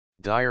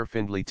Dyer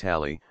Findlay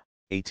Talley,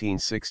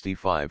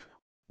 1865,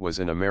 was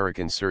an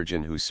American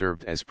surgeon who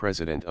served as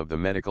president of the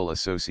Medical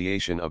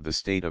Association of the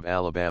state of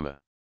Alabama.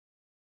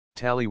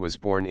 Talley was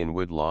born in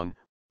Woodlawn,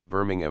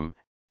 Birmingham,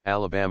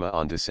 Alabama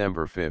on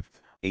December 5,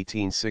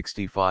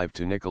 1865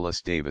 to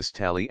Nicholas Davis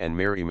Talley and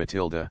Mary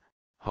Matilda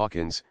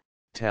Hawkins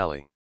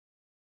Talley.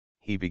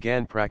 He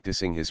began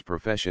practicing his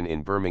profession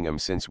in Birmingham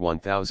since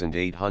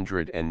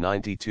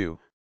 1892,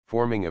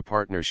 forming a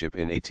partnership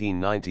in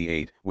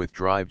 1898 with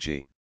Drive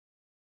G.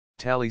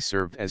 Talley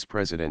served as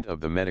president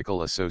of the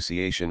Medical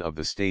Association of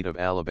the state of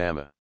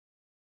Alabama.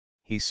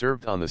 He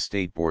served on the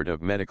State Board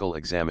of Medical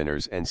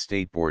Examiners and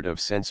State Board of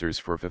Censors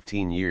for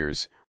 15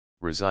 years,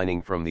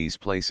 resigning from these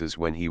places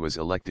when he was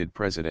elected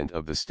president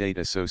of the State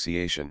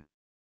Association.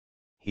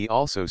 He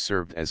also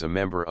served as a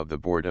member of the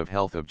Board of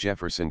Health of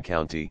Jefferson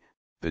County,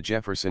 the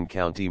Jefferson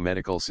County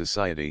Medical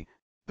Society,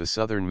 the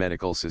Southern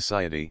Medical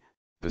Society,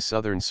 the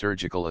Southern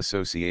Surgical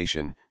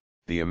Association,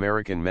 the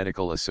American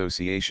Medical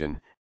Association,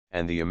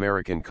 and the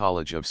American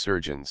College of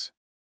Surgeons.